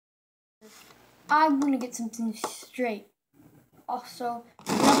I'm gonna get something straight. Also, if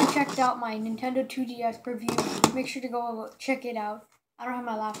you haven't checked out my Nintendo 2DS preview, make sure to go check it out. I don't have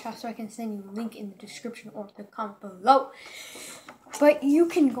my laptop, so I can send you a link in the description or the comment below. But you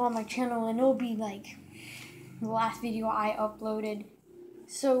can go on my channel and it'll be like the last video I uploaded.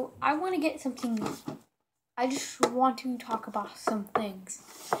 So I want to get something. I just want to talk about some things.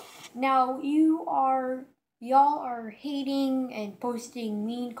 Now y'all are hating and posting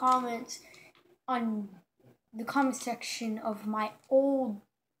mean comments on the comment section of my old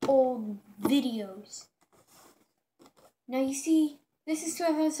videos. Now you see, this is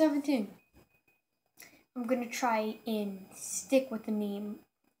 2017. I'm gonna try and stick with the name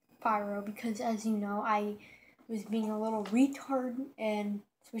Pyro because, as you know, I was being a little retard and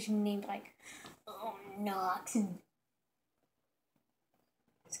switching names like Nox and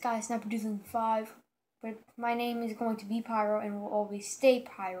Sky Sniper 2005. But my name is going to be Pyro and will always stay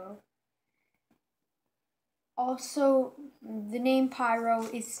Pyro. Also, the name Pyro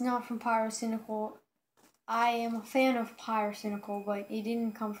is not from Pyrocynical. I am a fan of Pyrocynical, but it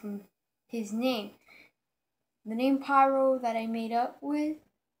didn't come from his name. The name Pyro that I made up with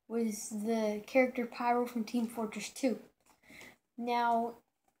was the character Pyro from Team Fortress 2. Now,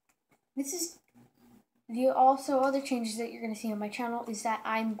 this is the also other changes that you're going to see on my channel is that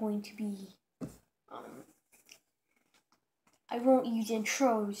I'm going to be I won't use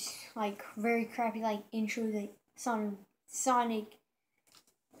intros, like very crappy like intros like Sonic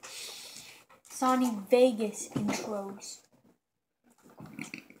Vegas intros.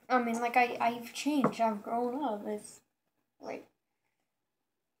 I mean, like I've changed, I've grown up. It's like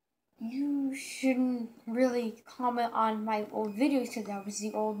you shouldn't really comment on my old videos because that was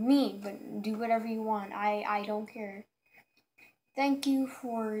the old me, but do whatever you want. I don't care. Thank you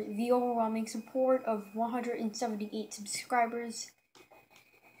for the overwhelming support of 178 subscribers.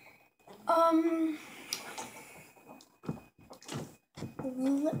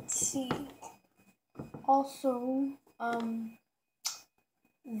 Let's see. Also,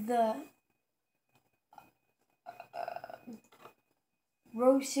 the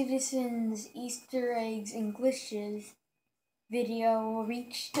Rose Citizens Easter eggs and glitches video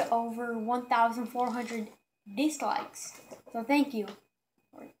reached over 1,400 dislikes. So thank you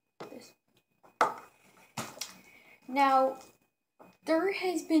for this. Now, there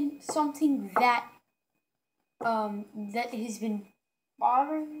has been something that that has been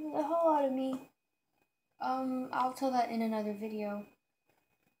bothering the hell out of me. I'll tell that in another video.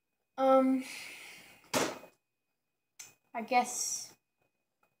 I guess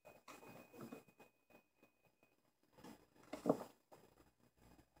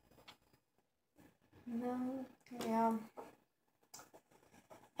no, yeah.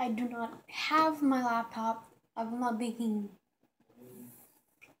 I do not have my laptop. I'm not making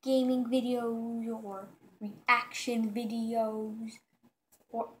gaming videos or reaction videos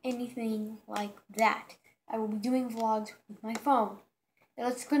or anything like that. I will be doing vlogs with my phone. Now,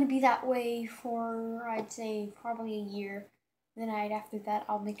 it's going to be that way for, I'd say, probably a year. Then after that,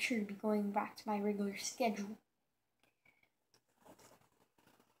 I'll make sure to be going back to my regular schedule.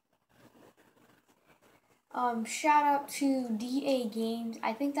 Shout out to DA Games.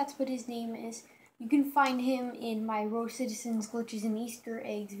 I think that's what his name is. You can find him in my Rose Citizens Glitches and Easter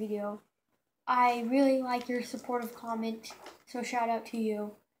Eggs video. I really like your supportive comment, so shout out to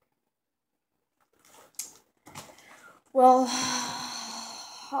you. Well,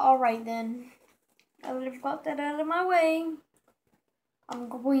 alright then. Now that I've got that out of my way, I'm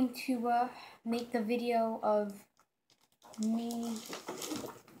going to make the video of me.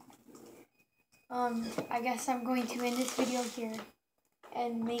 I guess I'm going to end this video here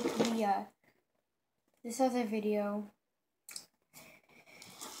and make the this other video.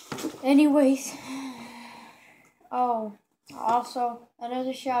 Anyways, oh, also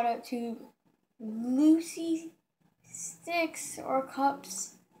another shout out to Lucy Sticks or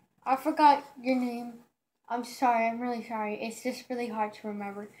Cups. I forgot your name. I'm sorry, I'm really sorry. It's just really hard to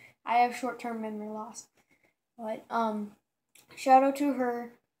remember. I have short-term memory loss. But shout out to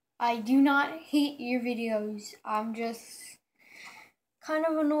her. I do not hate your videos. I'm just kind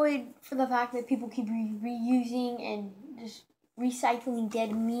of annoyed for the fact that people keep reusing and just recycling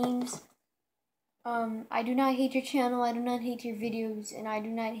dead memes. I do not hate your channel, I do not hate your videos, and I do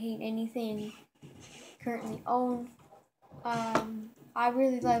not hate anything currently owned. I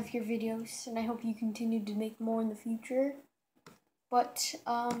really love your videos, and I hope you continue to make more in the future. But,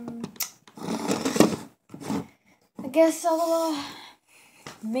 I guess I'll,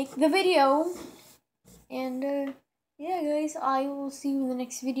 make the video, and, yeah guys, I will see you in the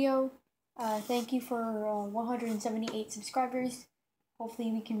next video. Thank you for 178 subscribers.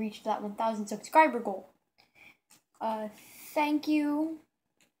 hopefully we can reach that 1,000 subscriber goal. Thank you.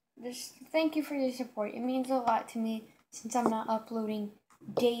 Thank you for your support. It means a lot to me since I'm not uploading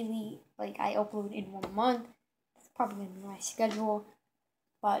daily. Like, I upload in 1 month. It's probably gonna be my schedule.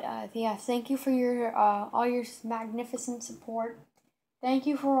 But yeah, thank you for your all your magnificent support. Thank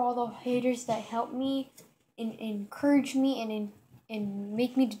you for all the haters that help me and encourage me and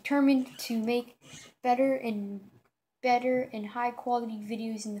make me determined to make better and high quality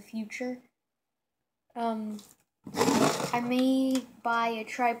videos in the future. I may buy a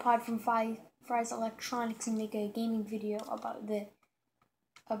tripod from Fry's Electronics and make a gaming video about the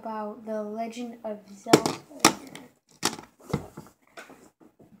Legend of Zelda.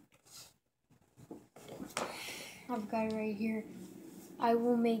 I've got it right here. I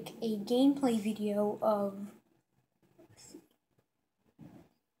will make a gameplay video of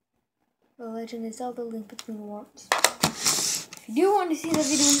The Legend of Zelda: Link Between Worlds. If you do want to see that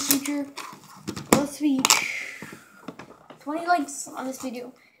video in the future, let's reach 20 likes on this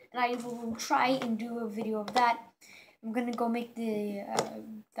video, and I will try and do a video of that. I'm gonna go make the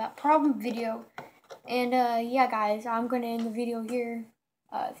that problem video, and yeah, guys, I'm gonna end the video here.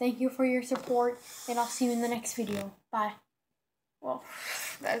 Thank you for your support, and I'll see you in the next video. Bye. Well,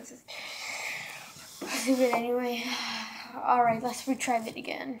 that's stupid anyway. Alright, let's retry it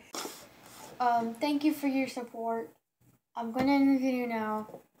again. Thank you for your support. I'm gonna end the video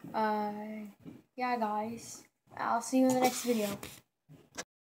now. Yeah, guys. I'll see you in the next video.